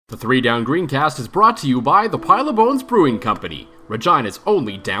The Three Down Greencast is brought to you by the Pile of Bones Brewing Company, Regina's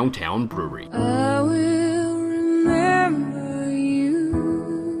only downtown brewery. I will remember you.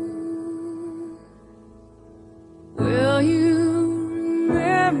 Will you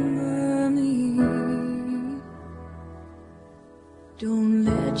remember me? Don't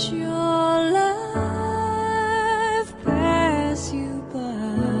let your life pass you by.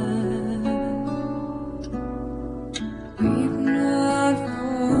 Weep not for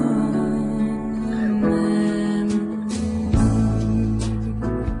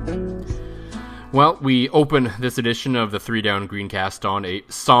Well, we open this edition of the Three Down Greencast on a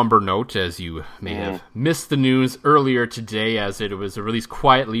somber note, as you may have missed the news earlier today, as it was released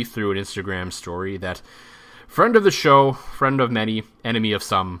quietly through an Instagram story that friend of the show, friend of many, enemy of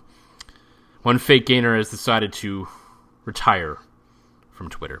some, one fake gainer has decided to retire from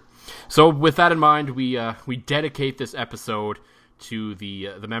Twitter. So with that in mind, we dedicate this episode to the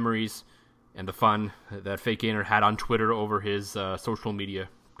memories and the fun that fake gainer had on Twitter over his social media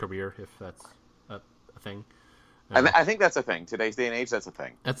career, if that's a thing. I think that's a thing. Today's day and age, that's a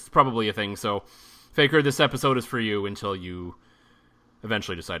thing. That's probably a thing. So, Faker, this episode is for you until you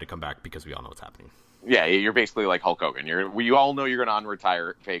eventually decide to come back, because we all know what's happening. Yeah, you're basically like Hulk Hogan. You all know you're going to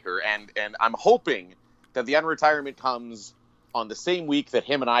unretire, Faker, and I'm hoping that the unretirement comes on the same week that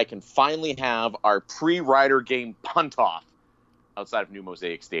him and I can finally have our pre-Rider game punt-off outside of New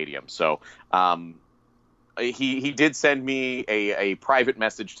Mosaic Stadium. So he did send me a private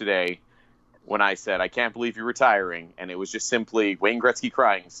message today when I said, I can't believe you're retiring, and it was just simply Wayne Gretzky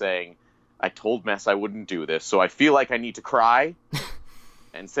crying, saying, I told Mess I wouldn't do this, so I feel like I need to cry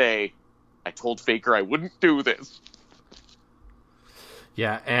and say, I told Faker I wouldn't do this.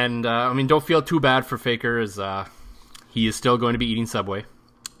 Yeah, and don't feel too bad for Faker, as he is still going to be eating Subway,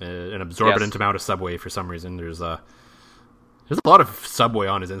 an absorbent amount of Subway for some reason. There's a lot of Subway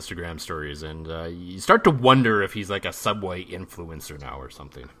on his Instagram stories, and you start to wonder if he's like a Subway influencer now or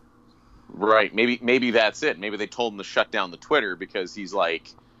something. Right, maybe that's it. Maybe they told him to shut down the Twitter because he's like,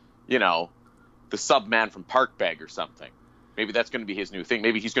 the sub man from Park Bag or something. Maybe that's going to be his new thing.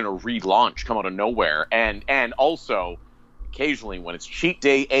 Maybe he's going to relaunch, come out of nowhere. And also, occasionally, when it's cheat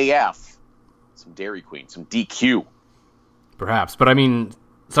day AF, some Dairy Queen, some DQ. Perhaps. But,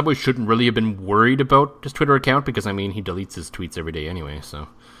 Subway shouldn't really have been worried about his Twitter account because, he deletes his tweets every day anyway, so...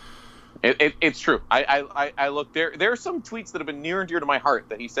 It's true. I look, there are some tweets that have been near and dear to my heart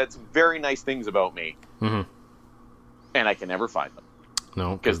that he said some very nice things about me. Mm-hmm. And I can never find them.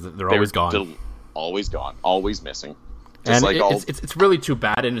 No, because they're always gone. Always gone. Always missing. And it's really too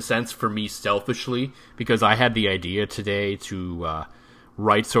bad in a sense for me selfishly, because I had the idea today to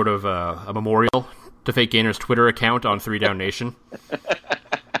write sort of a memorial to Fake Gainer's Twitter account on 3 Down Nation.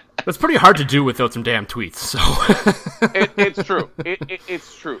 That's pretty hard to do without some damn tweets. So it's true.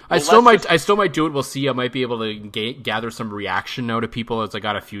 It's true. I still might do it. We'll see. I might be able to gather some reaction now to people, as I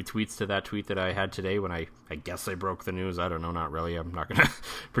got a few tweets to that tweet that I had today when I guess I broke the news. I don't know. Not really. I'm not going to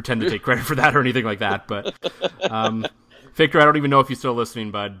pretend to take credit for that or anything like that. But Faker, I don't even know if you're still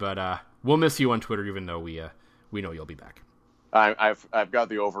listening, bud. But we'll miss you on Twitter, even though we know you'll be back. I've got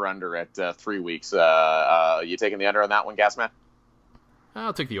the over under at 3 weeks. You taking the under on that one, Gasman?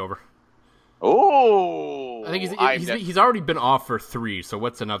 I'll take the over. Oh, I think he's already been off for 3, so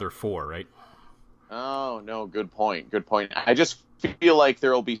what's another 4, right? Oh, no, good point. I just feel like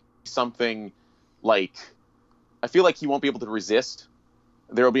there will be something like, I feel like he won't be able to resist.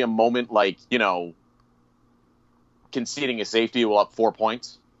 There will be a moment like, conceding a safety will up 4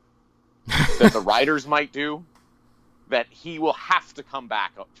 points that the Riders might do, that he will have to come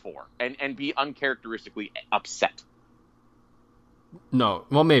back up 4 and be uncharacteristically upset. No,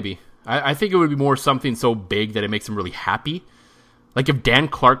 well, maybe. I think it would be more something so big that it makes him really happy. Like if Dan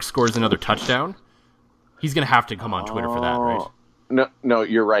Clark scores another touchdown, he's gonna have to come on Twitter for that, right? No,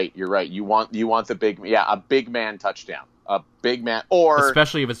 you're right. You want the a big man touchdown, a big man, or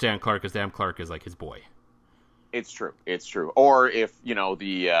especially if it's Dan Clark, because Dan Clark is like his boy. It's true. Or if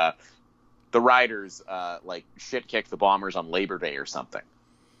the Riders shit kick the Bombers on Labor Day or something.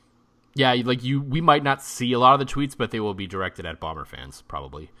 Yeah, we might not see a lot of the tweets, but they will be directed at Bomber fans,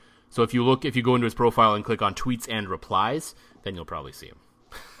 probably. So if you go into his profile and click on tweets and replies, then you'll probably see him.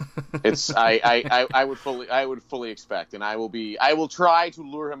 I would fully expect, and I will try to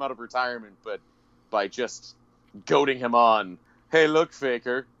lure him out of retirement, but by just goading him on, hey, look,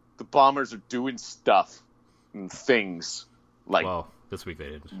 Faker, the Bombers are doing stuff and things like. Well, this week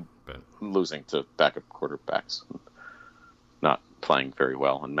they didn't, but losing to backup quarterbacks. Not playing very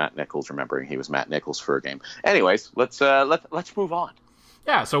well, and Matt Nichols, remembering he was Matt Nichols for a game. Anyways, let's move on.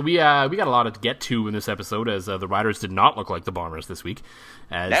 Yeah, so we got a lot to get to in this episode, as the Riders did not look like the Bombers this week,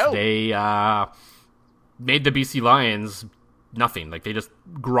 as they made the BC Lions nothing. Like, they just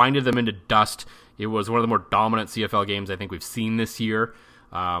grinded them into dust. It was one of the more dominant CFL games I think we've seen this year.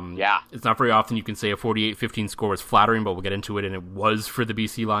 It's not very often you can say a 48-15 score was flattering, but we'll get into it, and it was for the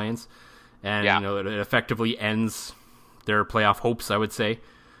BC Lions. And it effectively ends their playoff hopes, I would say.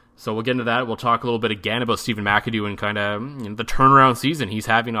 So we'll get into that. We'll talk a little bit again about Stephen McAdoo and kind of the turnaround season he's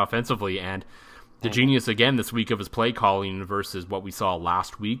having offensively, and the genius again this week of his play calling versus what we saw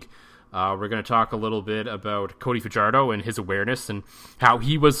last week. We're going to talk a little bit about Cody Fajardo and his awareness and how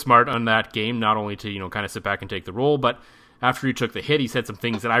he was smart on that game, not only to kind of sit back and take the role, but after he took the hit, he said some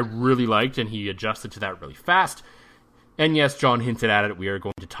things that I really liked, and he adjusted to that really fast. And yes, John hinted at it. We are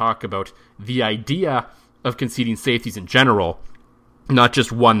going to talk about the idea of conceding safeties in general, not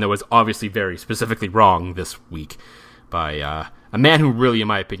just one that was obviously very specifically wrong this week by a man who really, in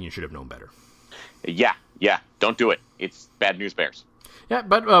my opinion, should have known better. Yeah, don't do it. It's bad news bears. Yeah,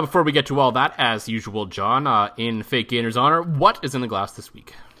 but before we get to all that, as usual, John, in Fake Gainer's honor, what is in the glass this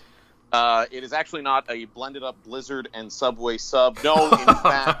week? It is actually not a blended up Blizzard and Subway sub. No, in fact...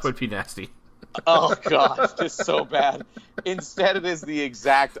 That would be nasty. Oh, God, just so bad. Instead, it is the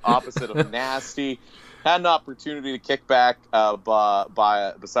exact opposite of nasty. Had an opportunity to kick back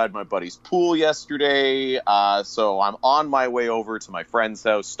beside my buddy's pool yesterday, so I'm on my way over to my friend's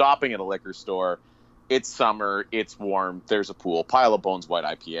house, stopping at a liquor store. It's summer, it's warm, there's a pool, Pile of Bones White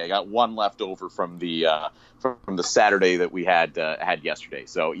IPA. I got one left over from the Saturday that we had yesterday,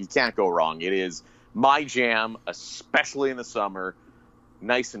 so you can't go wrong. It is my jam, especially in the summer.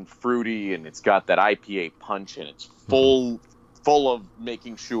 Nice and fruity, and it's got that IPA punch, and it's full of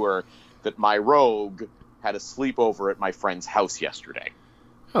making sure that my rogue had a sleepover at my friend's house yesterday.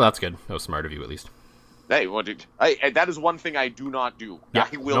 Oh, that's good. That was smart of you, at least. Hey, that is one thing I do not do. Yeah.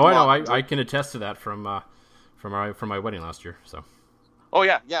 I know. I can attest to that from my wedding last year. So. Oh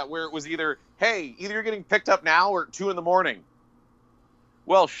yeah, where it was either you're getting picked up now or 2 a.m.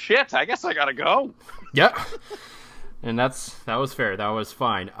 Well, shit. I guess I gotta go. Yeah. And that was fair. That was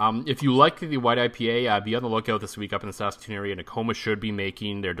fine. If you like the White IPA, be on the lookout this week up in the Saskatoon area. Nakoma should be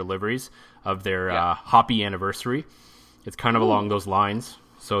making their deliveries of their hoppy anniversary. It's kind of along those lines.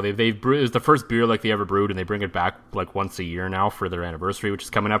 So they've brewed, it's the first beer like they ever brewed, and they bring it back like once a year now for their anniversary, which is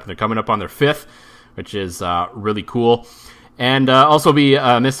coming up. And they're coming up on their 5th, which is really cool. And also be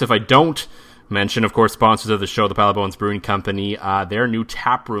amiss if I don't mention, of course, sponsors of the show, the Pile of Bones Brewing Company. Their new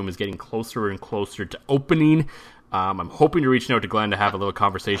tap room is getting closer and closer to opening. I'm hoping to reach out to Glenn to have a little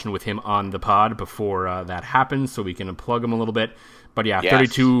conversation with him on the pod before that happens, so we can plug him a little bit. But yeah, yes.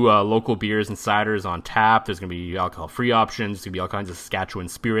 32 local beers and ciders on tap. There's going to be alcohol-free options. There's going to be all kinds of Saskatchewan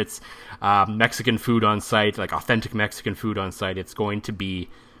spirits. Mexican food on site, like authentic Mexican food on site. It is going to be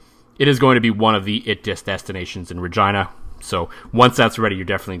one of the destinations in Regina. So once that's ready, you're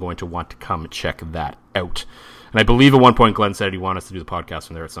definitely going to want to come check that out. And I believe at one point Glenn said he wanted us to do the podcast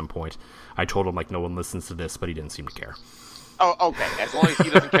from there at some point. I told him, no one listens to this, but he didn't seem to care. Oh, okay. As long as he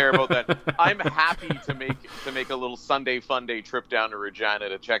doesn't care about that, I'm happy to make a little Sunday fun day trip down to Regina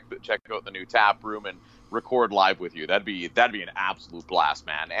to check out the new tap room and record live with you. That'd be an absolute blast,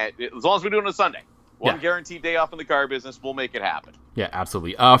 man. And as long as we do it on a Sunday, one guaranteed day off in the car business, we'll make it happen. Yeah,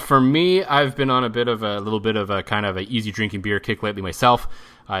 absolutely. For me, I've been on a little bit of a kind of a easy drinking beer kick lately myself.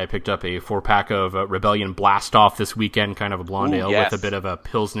 I picked up a 4-pack of Rebellion Blast Off this weekend, kind of a blonde ale with a bit of a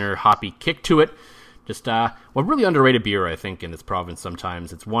Pilsner hoppy kick to it. Just really underrated beer, I think, in this province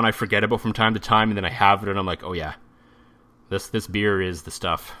sometimes. It's one I forget about from time to time, and then I have it, and I'm like, oh yeah, this beer is the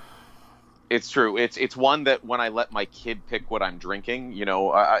stuff. It's true. It's one that when I let my kid pick what I'm drinking,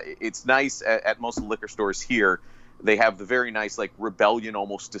 it's nice at most of the liquor stores here. They have the very nice, Rebellion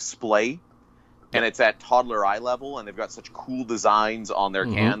almost display, and it's at toddler eye level, and they've got such cool designs on their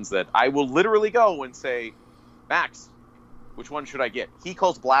cans that I will literally go and say, Max, which one should I get? He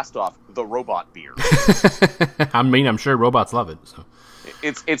calls Blast Off the robot beer. I mean, I'm sure robots love it. So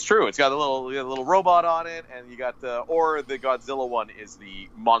it's true. It's got a little robot on it, and you got the Godzilla one is the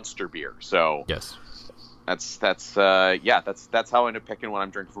monster beer. So yes, that's how I end up picking when I'm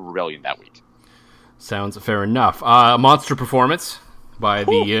drinking for Rebellion that week. Sounds fair enough. Monster performance by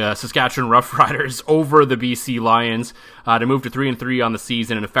the Saskatchewan Roughriders over the BC Lions to move to 3-3 on the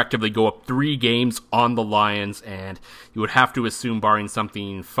season and effectively go up 3 games on the Lions. And you would have to assume, barring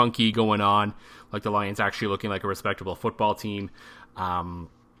something funky going on, like the Lions actually looking like a respectable football team,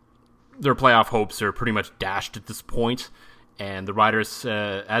 their playoff hopes are pretty much dashed at this point. And the Riders,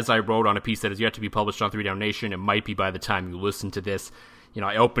 as I wrote on a piece that is yet to be published on 3 Down Nation, it might be by the time you listen to this,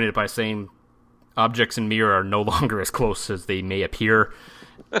 I opened it by saying, Objects in mirror are no longer as close as they may appear.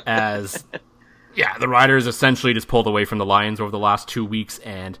 As the Riders essentially just pulled away from the Lions over the last 2 weeks,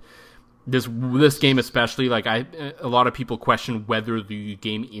 and this game especially, like a lot of people question whether the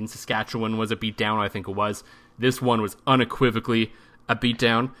game in Saskatchewan was a beatdown. I think it was. This one was unequivocally a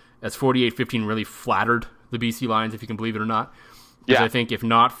beatdown, as 48-15 really flattered the BC Lions, if you can believe it or not. Because I think if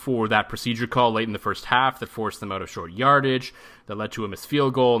not for that procedure call late in the first half that forced them out of short yardage, that led to a missed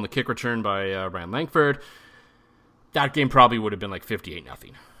field goal and the kick return by Ryan Langford, that game probably would have been like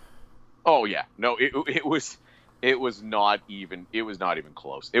 58-0. Oh yeah, no, it was not even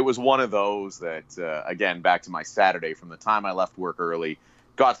close. It was one of those that again, back to my Saturday, from the time I left work early,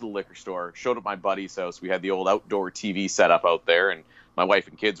 got to the liquor store, showed up at my buddy's house. We had the old outdoor TV set up out there, and my wife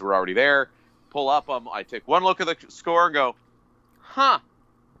and kids were already there. Pull up, I take one look at the score and go, well,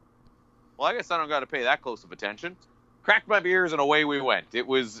 I guess I don't got to pay that close of attention. Cracked my beers and away we went. It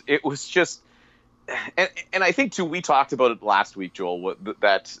was just, and I think too, we talked about it last week, Joel,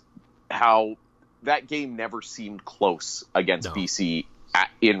 that how that game never seemed close against BC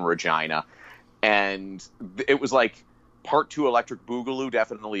in Regina, and it was like part 2 Electric Boogaloo,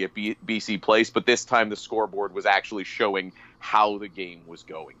 definitely at BC Place, but this time the scoreboard was actually showing how the game was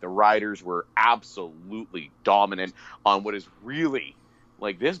going. The Riders were absolutely dominant on what is really,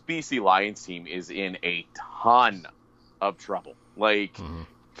 like, this BC Lions team is in a ton of trouble. Like,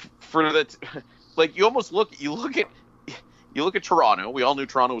 like, you look at Toronto. We all knew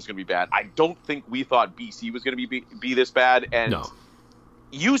Toronto was going to be bad. I don't think we thought BC was going to be this bad, and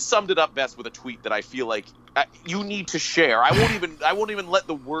you summed it up best with a tweet that I feel like you need to share. I won't even let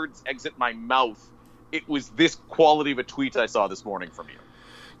the words exit my mouth. It was this quality of a tweet I saw this morning from you.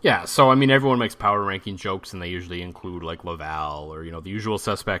 Yeah, so I mean, everyone makes power ranking jokes, and they usually include like Laval or the usual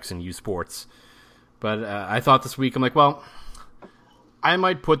suspects in U Sports. But I thought this week, I'm like, well, I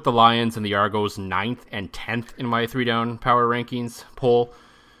might put the Lions and the Argos 9th and 10th in my 3-down power rankings poll,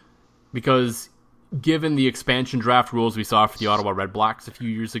 because given the expansion draft rules we saw for the Ottawa Red Blacks a few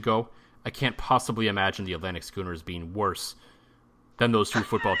years ago, I can't possibly imagine the Atlantic Schooners being worse than those two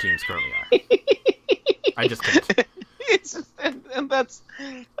football teams currently are. I just can't. And that's,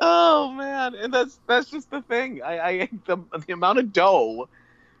 oh man, and that's just the thing. The amount of dough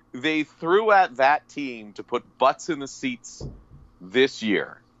they threw at that team to put butts in the seats this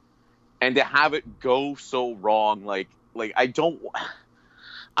year, and to have it go so wrong, like I don't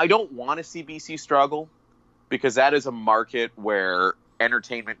want to see BC struggle, because that is a market where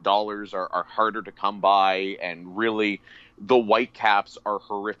entertainment dollars are harder to come by, and really the Whitecaps are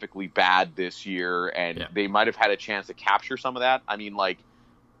horrifically bad this year, and they might have had a chance to capture some of that. I mean,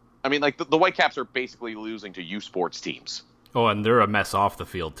 the Whitecaps are basically losing to U Sports teams. Oh, and they're a mess off the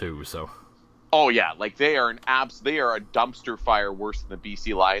field too, so. Oh yeah, like they are a dumpster fire worse than the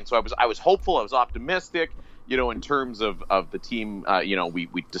BC Lions. So I was hopeful, I was optimistic, in terms of the team,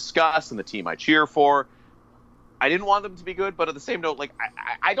 we discussed, and the team I cheer for. I didn't want them to be good, but at the same note, like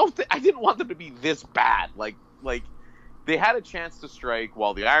I didn't want them to be this bad. Like they had a chance to strike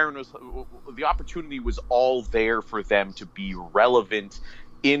while the opportunity was all there for them to be relevant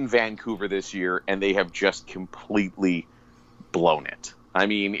in Vancouver this year, and they have just completely blown it. I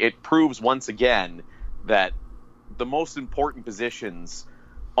mean, it proves once again that the most important positions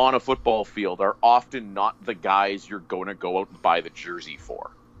on a football field are often not the guys you're going to go out and buy the jersey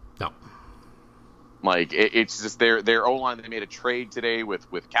for. No. Like, it's just their O-line. They made a trade today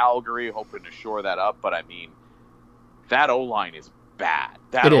with Calgary, hoping to shore that up. But, I mean, that O-line is bad.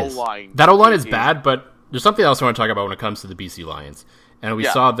 That O-line is bad, but there's something else I want to talk about when it comes to the BC Lions. And we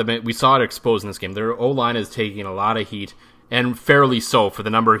saw it exposed in this game. Their O-line is taking a lot of heat, and fairly so for the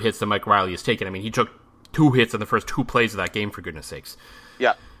number of hits that Mike Riley has taken. I mean, he took 2 hits in the first 2 plays of that game, for goodness sakes.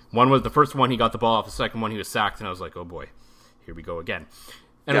 Yeah. One was the first one, he got the ball off. The second one, he was sacked, and I was like, oh boy, here we go again.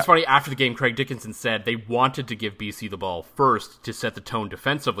 And it's funny, after the game, Craig Dickinson said they wanted to give BC the ball first to set the tone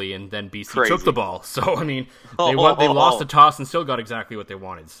defensively, and then BC took the ball. So, I mean, they lost the toss and still got exactly what they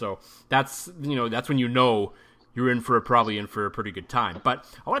wanted. So that's when you're probably in for a pretty good time. But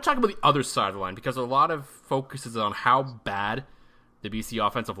I want to talk about the other side of the line, because a lot of focus is on how bad the BC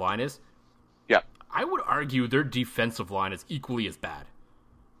offensive line is. Yeah. I would argue their defensive line is equally as bad.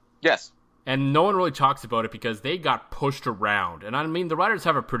 Yes. And no one really talks about it because they got pushed around. And I mean, the Riders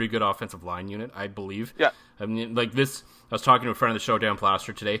have a pretty good offensive line unit, I believe. Yeah. I mean, like this, I was talking to a friend of the show, Dan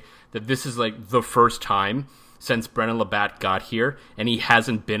Plaster, today, that this is like the first time since Brennan Labatt got here, and he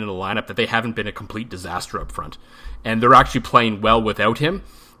hasn't been in a lineup, that they haven't been a complete disaster up front. And they're actually playing well without him.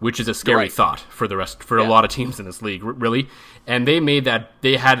 which is a scary Right. thought for a lot of teams in this league, really. And they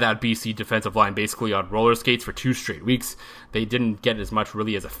had that BC defensive line basically on roller skates for 2 straight weeks. They didn't get as much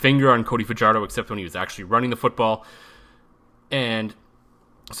really as a finger on Cody Fajardo, except when he was actually running the football. And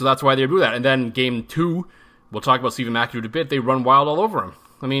so that's why they do that. And then game 2, we'll talk about Stephen McAdoo a bit, they run wild all over him.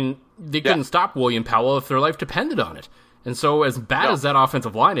 I mean, they couldn't stop William Powell if their life depended on it. And so as bad as that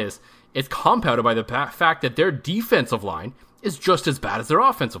offensive line is, it's compounded by the fact that their defensive line is just as bad as their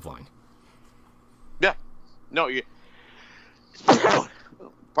offensive line. Yeah. No,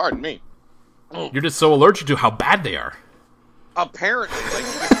 pardon me. You're just so allergic to how bad they are. Apparently, like,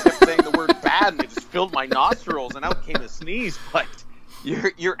 you just kept saying the word bad, and it just filled my nostrils, and out came a sneeze. But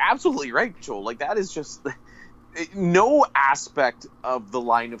you're absolutely right, Joel. Like, that is just no aspect of the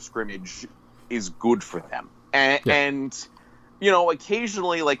line of scrimmage is good for them. And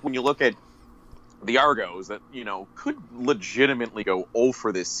occasionally, like when you look at the Argos that could legitimately go 0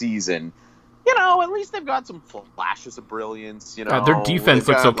 for this season. At least they've got some flashes of brilliance. Their defense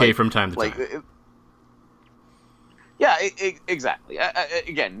looks okay from time to time. Exactly.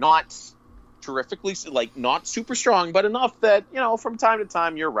 Again, not terrifically, not super strong, but enough that, from time to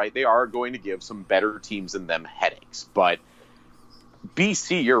time, you're right, they are going to give some better teams than them headaches. But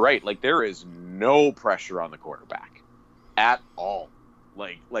BC, you're right, there is no pressure on the quarterback at all.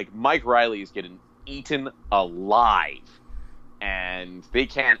 Like Mike Riley is getting eaten alive, and they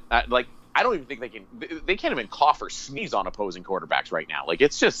can't, I don't even think they can't even cough or sneeze on opposing quarterbacks right now.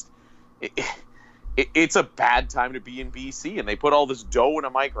 It's just, it's a bad time to be in BC, and they put all this dough into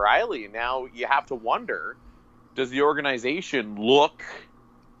Mike Riley, and now you have to wonder, does the organization look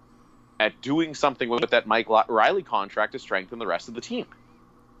at doing something with that Mike Riley contract to strengthen the rest of the team?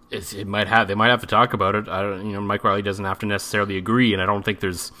 They might have to talk about it. Mike Riley doesn't have to necessarily agree, and I don't think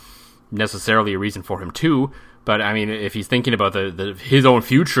there's necessarily a reason for him to. But I mean, if he's thinking about his own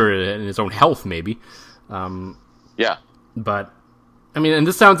future and his own health, maybe. Yeah. But I mean, and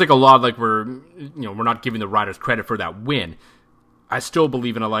this sounds like a lot like we're not giving the Riders credit for that win. I still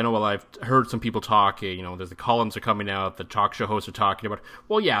believe in it. I know I've heard some people talk, there's the columns are coming out, the talk show hosts are talking about,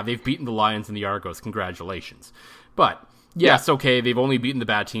 well, yeah, they've beaten the Lions and the Argos, congratulations. But, yes, okay, they've only beaten the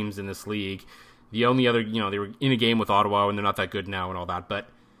bad teams in this league. The only other, they were in a game with Ottawa and they're not that good now and all that. But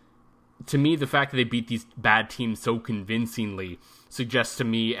to me, the fact that they beat these bad teams so convincingly suggests to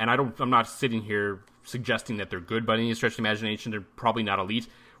me, and I'm not sitting here suggesting that they're good by any stretch of the imagination, they're probably not elite.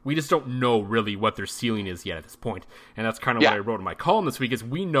 We just don't know really what their ceiling is yet at this point. And that's kind of what I wrote in my column this week, is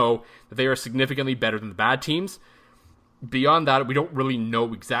we know that they are significantly better than the bad teams. Beyond that, we don't really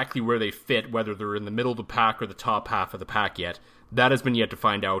know exactly where they fit, whether they're in the middle of the pack or the top half of the pack yet. That has been yet to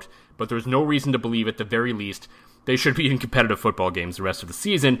find out, but there's no reason to believe at the very least they should be in competitive football games the rest of the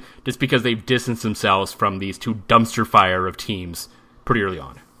season, just because they've distanced themselves from these two dumpster fire of teams pretty early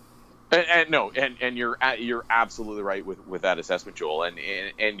on. And you're absolutely right with that assessment, Joel.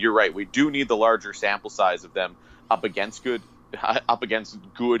 And you're right. We do need the larger sample size of them up against good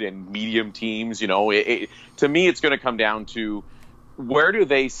and medium teams. To me, it's going to come down to where do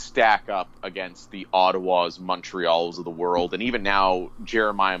they stack up against the Ottawas, Montreals of the world, and even now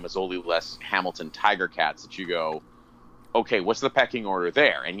Jeremiah Mazzoli-less Hamilton Tiger Cats. That you go, okay, what's the pecking order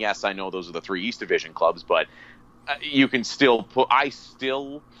there? And yes, I know those are the 3 East Division clubs, but you can still put.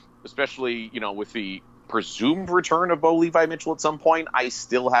 Especially, with the presumed return of Bo Levi Mitchell at some point, I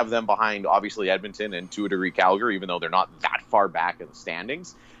still have them behind, obviously, Edmonton and to a degree Calgary, even though they're not that far back in the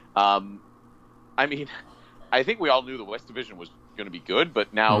standings. I mean, I think we all knew the West Division was going to be good,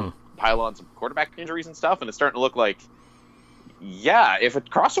 but now pile on some quarterback injuries and stuff, and it's starting to look like, if a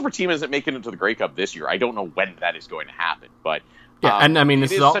crossover team isn't making it to the Grey Cup this year, I don't know when that is going to happen, but... Yeah, and I mean,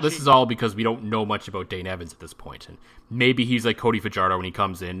 this is all because we don't know much about Dane Evans at this point, and maybe he's like Cody Fajardo when he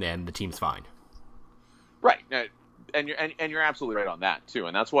comes in, and the team's fine. Right, and you're absolutely right on that too,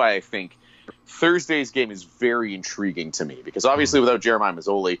 and that's why I think Thursday's game is very intriguing to me, because obviously without Jeremiah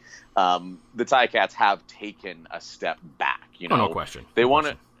Mazzoli, the Ticats have taken a step back. No question. They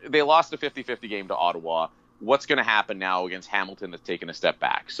lost a 50-50 game to Ottawa. What's going to happen now against Hamilton that's taken a step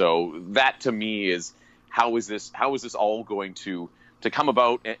back? So that to me is. How is this all going to come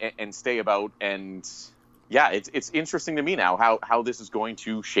about and stay about? And it's interesting to me now how this is going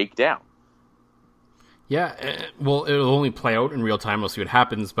to shake down. Yeah, well, it'll only play out in real time. We'll see what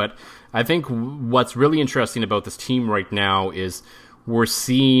happens. But I think what's really interesting about this team right now is we're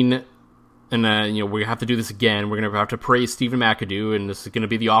seeing, and we have to do this again. We're going to have to praise Stephen McAdoo, and this is going to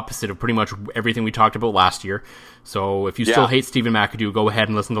be the opposite of pretty much everything we talked about last year. So if you still hate Stephen McAdoo, go ahead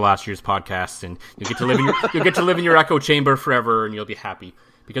and listen to last year's podcast, and you'll get to live in your echo chamber forever, and you'll be happy,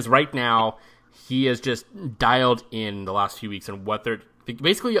 because right now he has just dialed in the last few weeks on what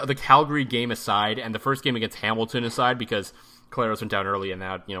basically the Calgary game aside and the first game against Hamilton aside, because Collaros went down early and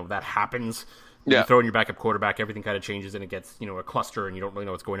that happens. When you throw in your backup quarterback, everything kind of changes and it gets, a cluster and you don't really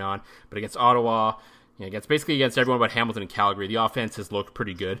know what's going on. But against Ottawa, against everyone but Hamilton and Calgary, the offense has looked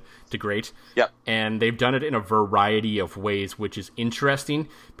pretty good to great. Yep. And they've done it in a variety of ways, which is interesting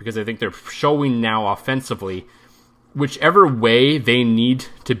because I think they're showing now offensively, whichever way they need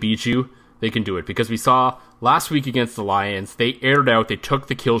to beat you, they can do it. Because we saw last week against the Lions, they aired out, they took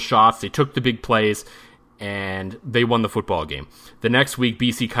the kill shots, they took the big plays, and they won the football game. The next week,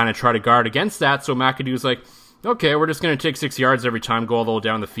 BC kind of tried to guard against that, so McAdoo's like, okay, we're just going to take 6 yards every time, go all the way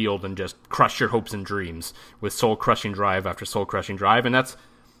down the field, and just crush your hopes and dreams with soul-crushing drive after soul-crushing drive, and that's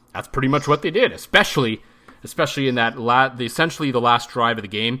pretty much what they did, especially in that essentially the last drive of the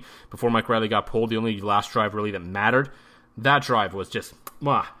game before Mike Riley got pulled, the only last drive really that mattered. That drive was just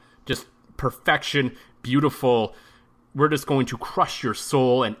perfection, beautiful. We're just going to crush your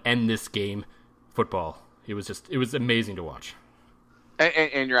soul and end this game. Football. It was amazing to watch.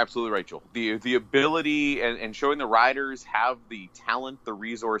 And you're absolutely right, Joel. The ability and showing the Riders have the talent, the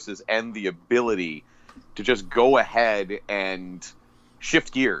resources, and the ability to just go ahead and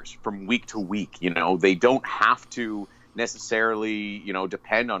shift gears from week to week. They don't have to necessarily,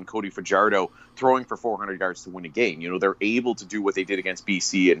 depend on Cody Fajardo throwing for 400 yards to win a game. They're able to do what they did against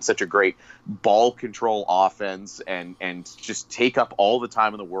BC and such a great ball control offense and just take up all the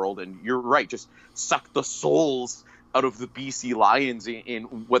time in the world. And you're right, just suck the souls out of the BC Lions in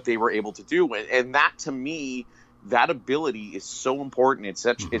what they were able to do. And that, to me, that ability is so important. It's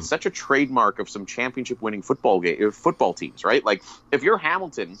such a trademark of some championship winning football teams, right? Like if you're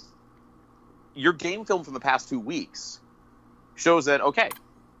Hamilton, your game film from the past 2 weeks shows that, okay,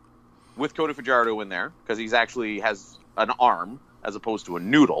 with Cody Fajardo in there, because he's actually has an arm as opposed to a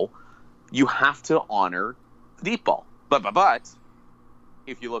noodle, you have to honor the deep ball. But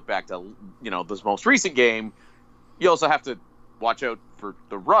if you look back to, this most recent game, you also have to watch out for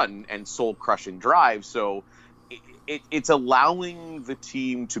the run and soul-crushing drive. So it's allowing the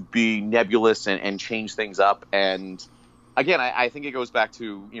team to be nebulous and change things up. And again, I think it goes back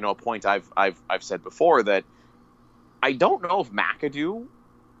to, a point I've said before, that I don't know if McAdoo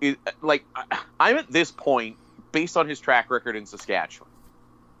is, like, I'm at this point, based on his track record in Saskatchewan,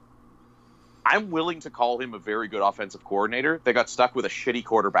 I'm willing to call him a very good offensive coordinator that got stuck with a shitty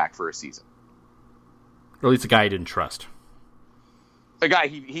quarterback for a season. Or at least a guy he didn't trust. A guy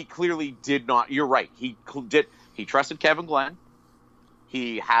he clearly did not. You're right. He trusted Kevin Glenn.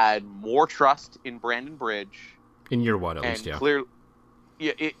 He had more trust in Brandon Bridge. In year one, at least,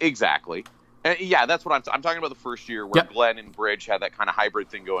 yeah. Exactly. Yeah, that's what I'm talking about. The first year where Glenn and Bridge had that kind of hybrid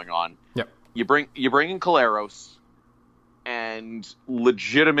thing going on. Yep. You bring in Collaros, and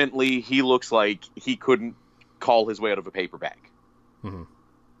legitimately, he looks like he couldn't call his way out of a paper bag. Mm-hmm.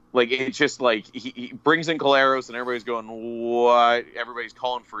 Like, it's just like he brings in Collaros, and everybody's going, what? Everybody's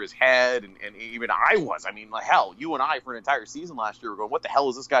calling for his head, and even I was. I mean, like, hell, you and I for an entire season last year were going, what the hell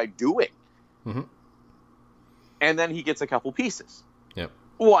is this guy doing? Mm-hmm. And then he gets a couple pieces. Yep.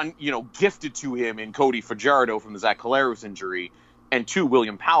 One, gifted to him in Cody Fajardo from the Zach Collaros injury, and two,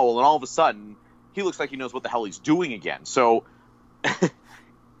 William Powell, and all of a sudden, he looks like he knows what the hell he's doing again. So,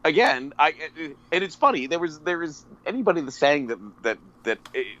 again, and it's funny, there is anybody that's saying that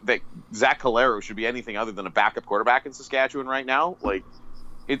Zach Collaros should be anything other than a backup quarterback in Saskatchewan right now, like,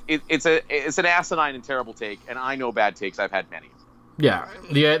 it's an asinine and terrible take, and I know bad takes, I've had many. Yeah,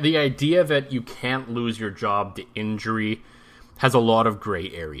 the idea that you can't lose your job to injury has a lot of gray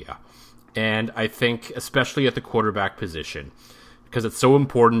area. And I think, especially at the quarterback position, because it's so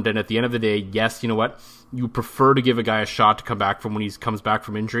important, and at the end of the day, yes, you know what? You prefer to give a guy a shot to come back from when he comes back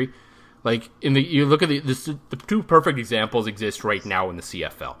from injury. Like, you look at the two perfect examples exist right now in the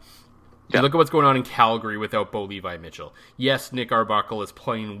CFL. You look at what's going on in Calgary without Bo Levi Mitchell. Yes, Nick Arbuckle is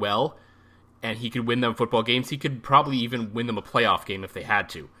playing well, and he could win them football games. He could probably even win them a playoff game if they had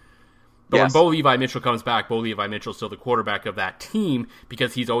to. But when Bo Levi Mitchell comes back, Bo Levi Mitchell's still the quarterback of that team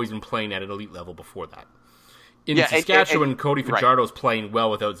because he's always been playing at an elite level before that. In Saskatchewan, Cody Fajardo's playing well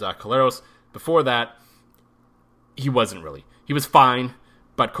without Zach Collaros. Before that, he wasn't really. He was fine,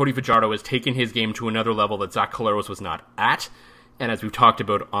 but Cody Fajardo has taken his game to another level that Zach Collaros was not at. And as we've talked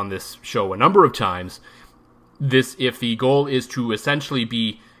about on this show a number of times, if the goal is to essentially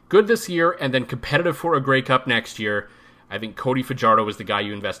be good this year and then competitive for a Grey Cup next year, I think Cody Fajardo is the guy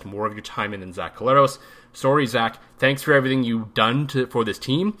you invest more of your time in than Zach Collaros. Sorry, Zach. Thanks for everything you've done for this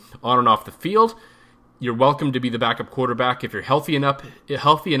team, on and off the field. You're welcome to be the backup quarterback if you're healthy enough.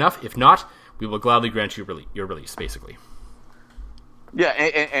 If not, we will gladly grant you your release, basically. Yeah,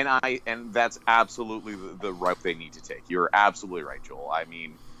 and that's absolutely the route they need to take. You're absolutely right, Joel. I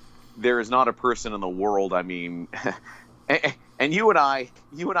mean, there is not a person in the world. I mean, and you and I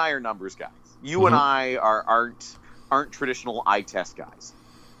are numbers guys. You and I aren't traditional eye test guys.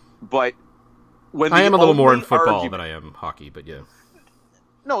 But when I am a little more in football argument, than I am hockey, but yeah.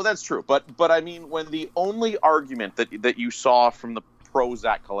 No, that's true. But I mean, when the only argument that you saw from the pro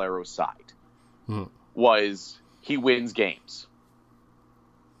Zach Collaros side was he wins games.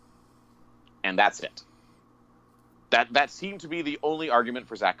 And that's it. That seemed to be the only argument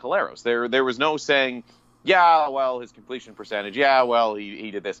for Zach Collaros. There was no saying, yeah, well, his completion percentage, yeah, well,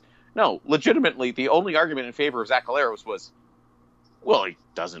 he did this. No, legitimately, the only argument in favor of Zach Collaros was, well, he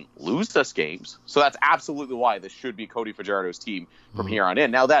doesn't lose us games. So that's absolutely why this should be Cody Fajardo's team from here on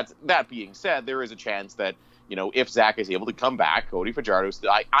in. Now, that being said, there is a chance that, if Zach is able to come back, Cody Fajardo's,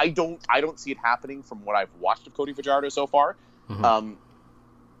 I don't see it happening from what I've watched of Cody Fajardo so far.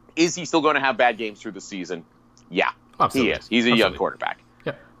 Is he still going to have bad games through the season? Yeah, Absolutely. he is. He's a young quarterback.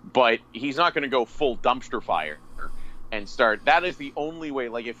 Yeah. But he's not going to go full dumpster fire and start. That is the only way.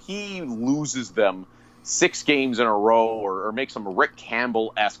 Like, if he loses them 6 games in a row or makes some Rick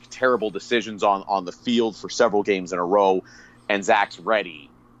Campbell-esque terrible decisions on the field for several games in a row and Zach's ready,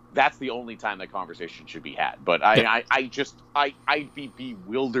 that's the only time that conversation should be had. But I'd be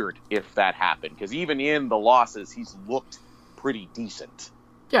bewildered if that happened, because even in the losses, he's looked pretty decent.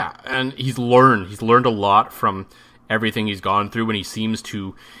 Yeah, and he's learned a lot from everything he's gone through, and he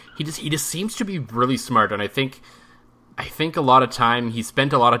just seems to be really smart. And I think a lot of time he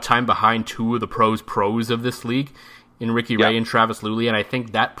spent a lot of time behind two of the pros of this league, in Ricky Ray and Travis Luley, and I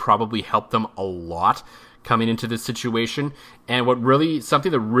think that probably helped them a lot coming into this situation. And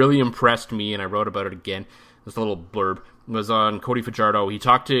something that really impressed me, and I wrote about it again, this little blurb, was on Cody Fajardo. He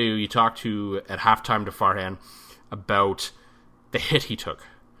talked to at halftime to Farhan about the hit he took.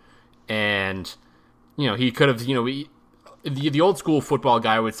 And, he could have, the old school football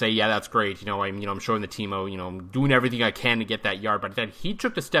guy would say, yeah, that's great. I'm showing the team, I'm doing everything I can to get that yard. But then he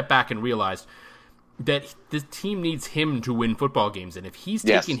took a step back and realized that this team needs him to win football games. And if he's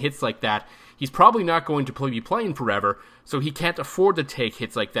taking hits like that, he's probably not going to be playing forever. So he can't afford to take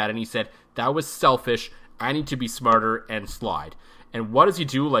hits like that. And he said, that was selfish. I need to be smarter and slide. And what does he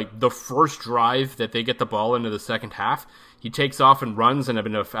do? Like, the first drive that they get the ball into the second half, he takes off and runs, and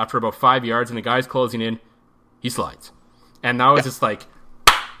after about 5 yards and the guy's closing in, he slides. And that was just like,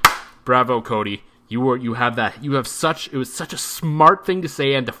 bravo, Cody. It was such a smart thing to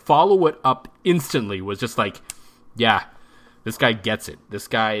say, and to follow it up instantly was just like, yeah, this guy gets it. This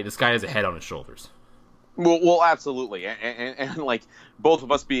guy has a head on his shoulders. Well, absolutely. And like, both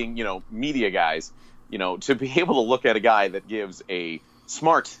of us being, media guys, to be able to look at a guy that gives a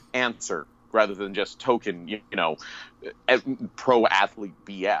smart answer rather than just token, pro athlete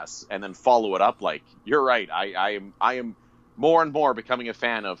BS, and then follow it up like, you're right. I am more and more becoming a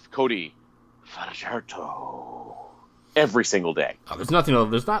fan of Cody Fajardo every single day. Oh,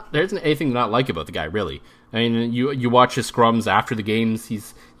 there isn't anything to not like about the guy, really. I mean, you watch his scrums after the games.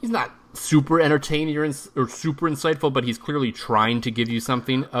 He's not super entertaining or super insightful, but he's clearly trying to give you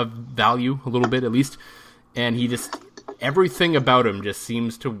something of value, a little bit at least. And everything about him just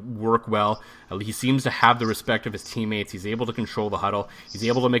seems to work well. He seems to have the respect of his teammates. He's able to control the huddle. He's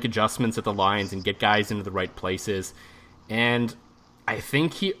able to make adjustments at the lines and get guys into the right places. And I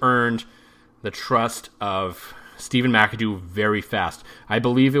think he earned the trust of Stephen McAdoo very fast. I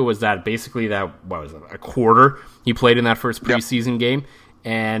believe it was a quarter he played in that first preseason game.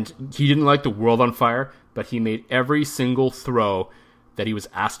 And he didn't light the world on fire, but he made every single throw that he was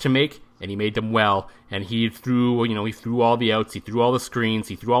asked to make, and he made them well. And he threw all the outs, he threw all the screens,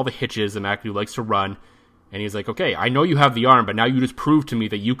 he threw all the hitches that McAdoo likes to run. And he's like, okay, I know you have the arm, but now you just proved to me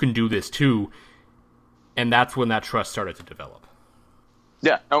that you can do this too. And that's when that trust started to develop.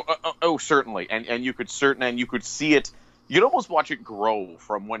 Yeah. Oh, certainly. And you could see it. You'd almost watch it grow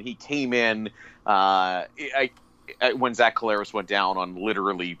from when he came in. When Zach Collaros went down on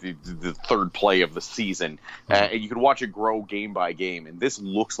literally the third play of the season, and you could watch it grow game by game. And this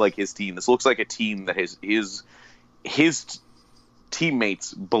looks like his team. This looks like a team that his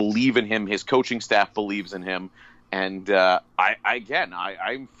teammates believe in him. His coaching staff believes in him. And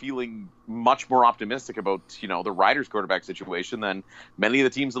I'm feeling much more optimistic about the Riders quarterback situation than many of the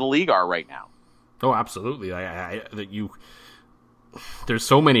teams in the league are right now. Oh, absolutely. There's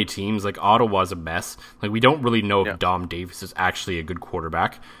so many teams. Like, Ottawa's a mess. Like, we don't really know if Dom Davis is actually a good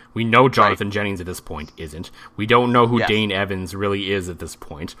quarterback. We know Jonathan Jennings at this point isn't. We don't know who Dane Evans really is at this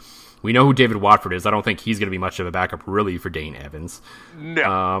point. We know who David Watford is. I don't think he's going to be much of a backup really for Dane Evans.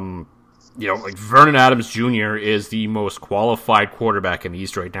 No. like Vernon Adams Jr. is the most qualified quarterback in the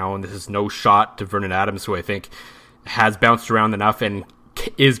East right now, and this is no shot to Vernon Adams, who I think has bounced around enough and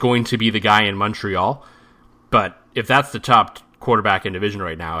is going to be the guy in Montreal. But if that's the top quarterback in division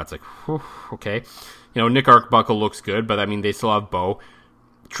right now, it's like, whew, okay. Nick Arbuckle looks good, but I mean, they still have Bo.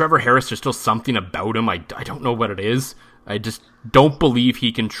 Trevor Harris, there's still something about him. I don't know what it is. I just don't believe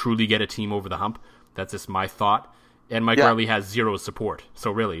he can truly get a team over the hump. That's just my thought. And Mike Riley has zero support. So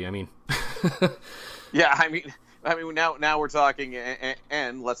really, I mean... Yeah, I mean, now we're talking,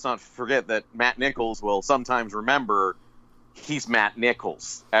 and let's not forget that Matt Nichols will sometimes remember he's Matt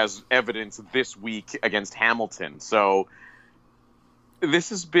Nichols, as evidence this week against Hamilton. So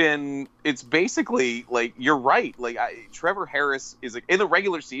this has been, it's basically, like, you're right. Like, Trevor Harris is, in the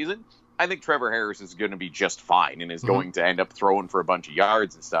regular season, I think Trevor Harris is going to be just fine and is going to end up throwing for a bunch of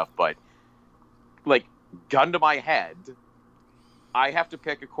yards and stuff. But, like, gun to my head, I have to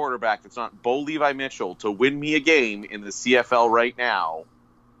pick a quarterback that's not Bo Levi Mitchell to win me a game in the CFL right now.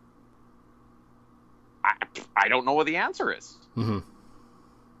 I don't know what the answer is. Mm-hmm.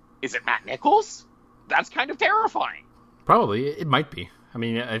 Is it Matt Nichols? That's kind of terrifying. Probably. It might be. I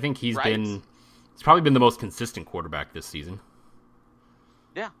mean, I think he's probably been the most consistent quarterback this season.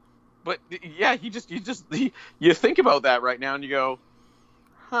 Yeah. But, yeah, you think about that right now and you go,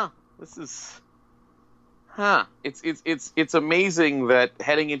 it's amazing that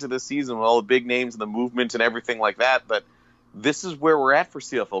heading into the season with all the big names and the movement and everything like that, this is where we're at for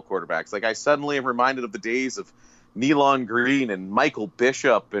CFL quarterbacks. Like, I suddenly am reminded of the days of Nealon Green and Michael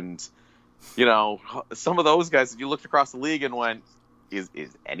Bishop and, some of those guys that you looked across the league and went, is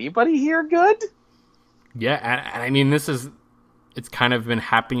anybody here good? Yeah, and I mean, it's kind of been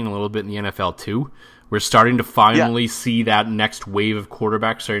happening a little bit in the NFL too. We're starting to finally see that next wave of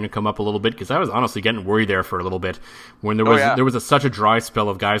quarterbacks starting to come up a little bit, because I was honestly getting worried there for a little bit when there was such a dry spell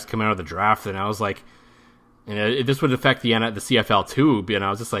of guys coming out of the draft, and I was like, this would affect the CFL too, and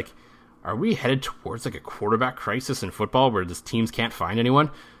I was just like, are we headed towards like a quarterback crisis in football where this teams can't find anyone?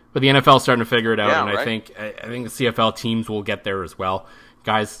 But the NFL is starting to figure it out, and I think the CFL teams will get there as well.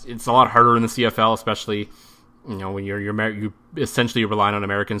 Guys, it's a lot harder in the CFL, especially when you essentially relying on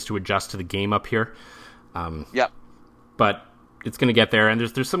Americans to adjust to the game up here. But it's going to get there, and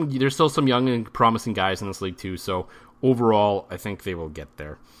there's still some young and promising guys in this league too. So overall, I think they will get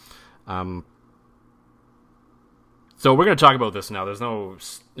there. So we're going to talk about this now. There's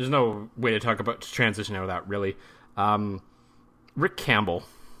no way to transition out of that really. Rick Campbell,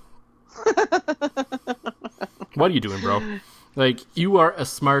 what are you doing, bro? Like, you are a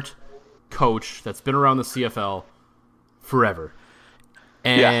smart coach that's been around the CFL forever.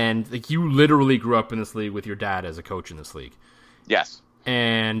 And like, you literally grew up in this league with your dad as a coach in this league. Yes.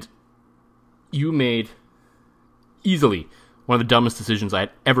 And you made easily one of the dumbest decisions I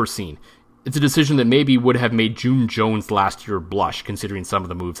had ever seen. It's a decision that maybe would have made June Jones last year blush, considering some of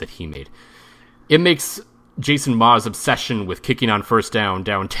the moves that he made. It makes Jason Ma's obsession with kicking on first down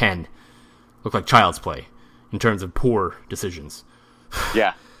 10 look like child's play in terms of poor decisions.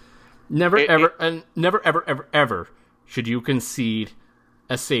 Yeah. Never, ever should you concede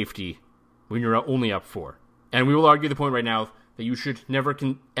a safety when you're only up 4. And we will argue the point right now that you should never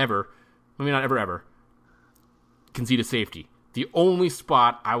ever concede a safety. The only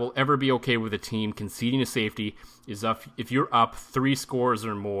spot I will ever be okay with a team conceding a safety is if you're up 3 scores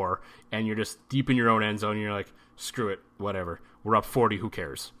or more and you're just deep in your own end zone and you're like, screw it, whatever. We're up 40, who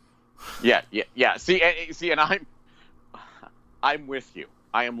cares? Yeah. See, and I'm with you.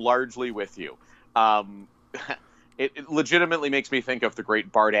 I am largely with you. It legitimately makes me think of the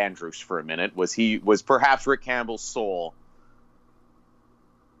great Bart Andrews for a minute. Was perhaps Rick Campbell's soul?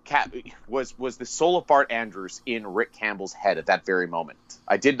 Was the soul of Bart Andrews in Rick Campbell's head at that very moment?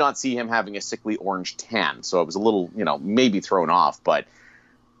 I did not see him having a sickly orange tan, so I was a little, maybe thrown off. But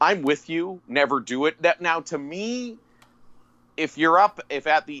I'm with you. Never do it. Now, to me, if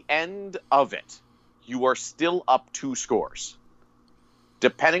at the end of it, you are still up 2 scores,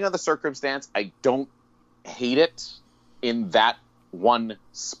 depending on the circumstance, I don't hate it in that one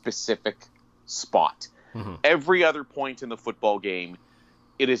specific spot. Mm-hmm. Every other point in the football game,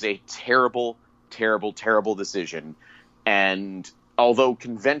 it is a terrible, terrible, terrible decision. And although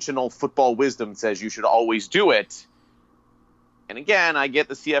conventional football wisdom says you should always do it, and again, I get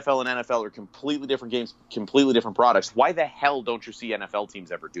the CFL and NFL are completely different games, completely different products. Why the hell don't you see NFL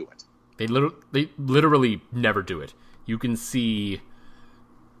teams ever do it? They literally never do it. You can see,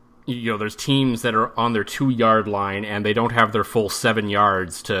 there's teams that are on their 2-yard line and they don't have their full 7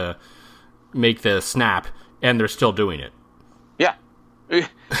 yards to make the snap, and they're still doing it. Yeah.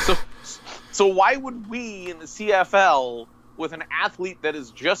 So why would we in the CFL with an athlete that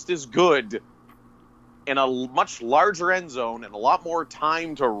is just as good in a much larger end zone and a lot more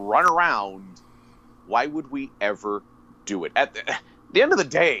time to run around, why would we ever do it? At the end of the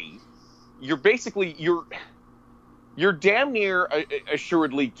day, you're damn near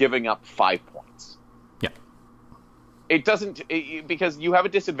assuredly giving up 5 points. Yeah. It doesn't, because you have a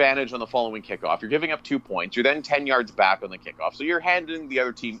disadvantage on the following kickoff. You're giving up 2 points. You're then 10 yards back on the kickoff. So you're handing the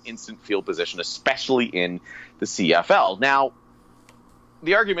other team instant field position, especially in the CFL. Now,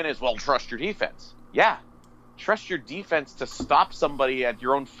 the argument is, well, trust your defense. Yeah. Trust your defense to stop somebody at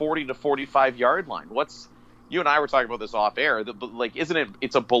your own 40 to 45 yard line. You and I were talking about this off air, but like, isn't it,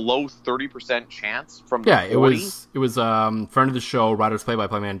 it's a below 30% chance from the 40? It was friend of the show, Riders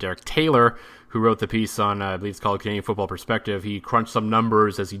play-by-play man Derek Taylor, who wrote the piece on, I believe it's called Canadian Football Perspective. He crunched some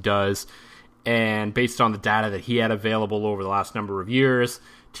numbers, as he does, and based on the data that he had available over the last number of years,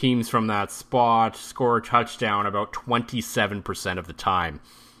 teams from that spot score a touchdown about 27% of the time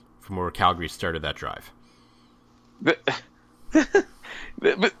from where Calgary started that drive. But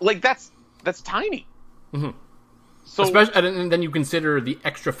like, that's tiny. Mm-hmm. So, especially, and then you consider the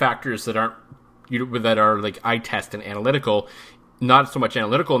extra factors that are like eye test and analytical. Not so much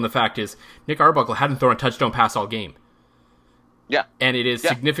analytical, and the fact is Nick Arbuckle hadn't thrown a touchdown pass all game. Yeah, and it is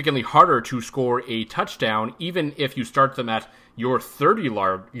significantly harder to score a touchdown, even if you start them at your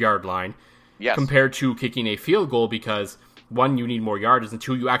 30-yard line, compared to kicking a field goal, because one, you need more yards, and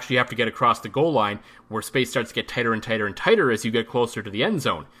two, you actually have to get across the goal line, where space starts to get tighter and tighter and tighter as you get closer to the end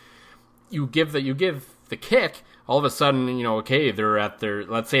zone. You give the kick, all of a sudden, okay, they're at their,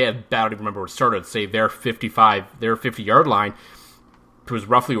 let's say, I don't even remember where it started, say their 50-yard line, which was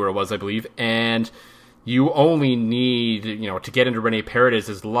roughly where it was, I believe, and you only need, to get into Rene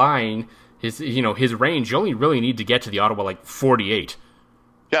Paredes' line, his range, you only really need to get to the Ottawa, 48.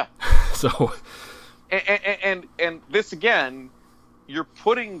 Yeah. So... And this, again, you're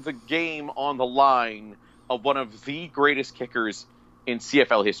putting the game on the line of one of the greatest kickers in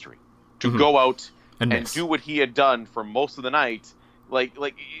CFL history to go out and do what he had done for most of the night. Like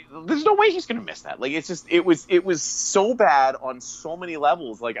there's no way he's going to miss that. Like, it's just, it was so bad on so many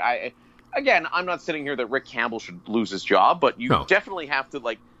levels. Like, I'm not sitting here that Rick Campbell should lose his job, but you definitely have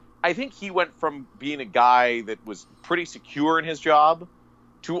to, I think he went from being a guy that was pretty secure in his job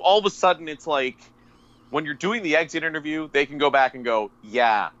to all of a sudden it's like, when you're doing the exit interview, they can go back and go,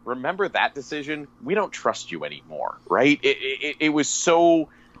 yeah, remember that decision? We don't trust you anymore, right? It was so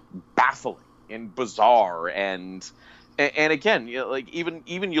baffling and bizarre, and again,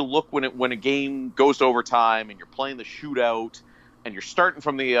 even you look when a game goes to overtime and you're playing the shootout and you're starting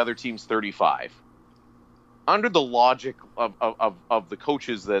from the other team's 35. Under the logic of the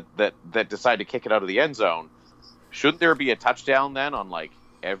coaches that decide to kick it out of the end zone, shouldn't there be a touchdown then on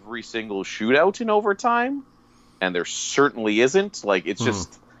every single shootout in overtime? And there certainly isn't. It's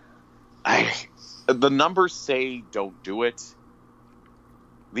just, the numbers say don't do it.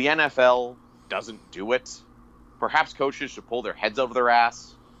 The NFL doesn't do it. Perhaps coaches should pull their heads out of their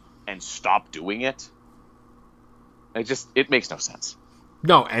ass and stop doing it. It makes no sense.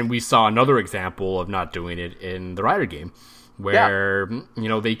 No, and we saw another example of not doing it in the Rider game, where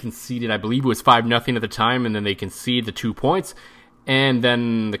they conceded, I believe it was 5-0 at the time, and then they conceded the 2 points. And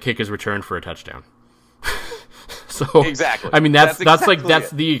then the kick is returned for a touchdown. So exactly. I mean, that's exactly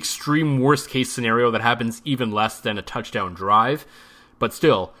the extreme worst case scenario that happens even less than a touchdown drive, but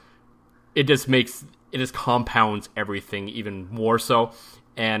still, it just compounds everything even more so.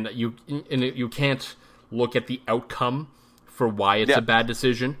 And you can't look at the outcome for why it's a bad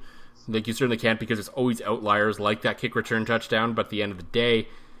decision. You certainly can't, because it's always outliers like that kick return touchdown. But at the end of the day,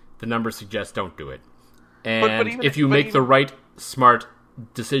 the numbers suggest don't do it. And if you make the right, smart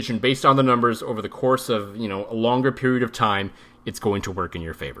decision based on the numbers over the course of, a longer period of time, it's going to work in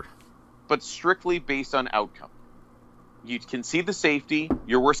your favor. But strictly based on outcome. You concede the safety,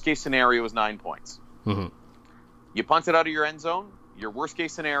 your worst case scenario is 9 points. Mm-hmm. You punt it out of your end zone, your worst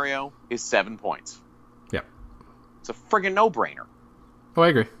case scenario is 7 points. Yeah. It's a friggin' no-brainer. Oh, I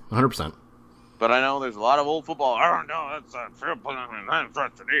agree. 100%. But I know there's a lot of old football. I don't know. That's a field position.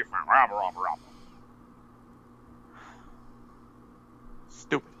 That's the defense. Rah.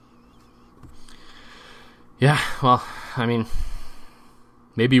 Stupid. Yeah, well, I mean,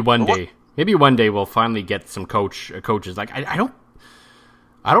 maybe one day we'll finally get some coaches. I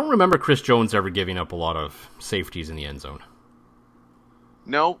don't remember Chris Jones ever giving up a lot of safeties in the end zone.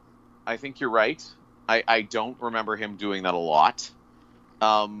 No, I think you're right. I don't remember him doing that a lot.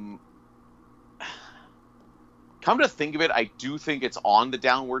 Come to think of it, I do think it's on the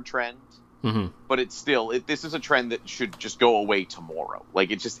downward trend. Mm-hmm. But it's still, this is a trend that should just go away tomorrow.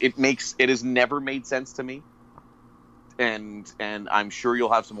 It has never made sense to me. and I'm sure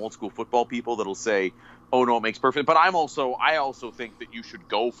you'll have some old school football people that'll say, "Oh no, it makes perfect." But I also think that you should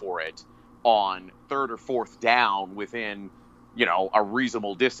go for it on third or fourth down within, a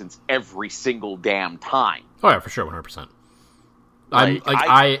reasonable distance every single damn time. Oh yeah, for sure, 100%.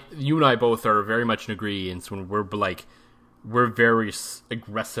 You and I both are very much in agreement when we're very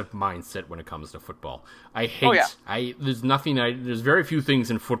aggressive mindset when it comes to football. I hate. There's very few things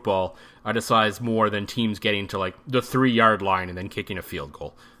in football I despise more than teams getting to like the 3-yard line and then kicking a field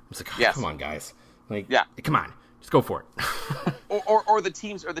goal. I'm just like, come on, guys. Come on, just go for it. or the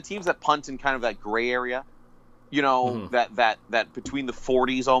teams that punt in kind of that gray area, that between the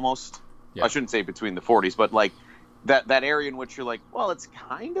 40s almost. Yeah. I shouldn't say between the 40s, but like that area in which you're like, well, it's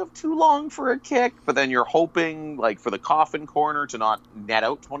kind of too long for a kick, but then you're hoping like for the coffin corner to not net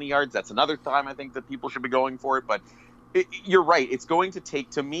out 20 yards. That's another time I think that people should be going for it. But you're right. It's going to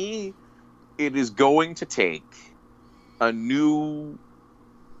take, to me, it is going to take a new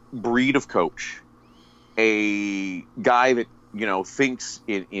breed of coach, a guy that, thinks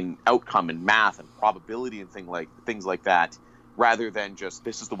in outcome and math and probability and things like that, rather than just,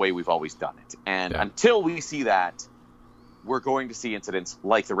 this is the way we've always done it. And until we see that, we're going to see incidents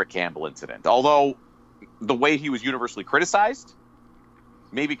like the Rick Campbell incident. Although the way he was universally criticized,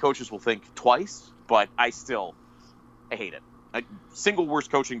 maybe coaches will think twice, but I hate it. Single worst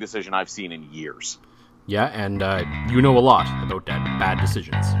coaching decision I've seen in years. Yeah, and you know a lot about bad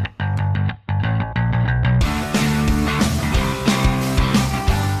decisions.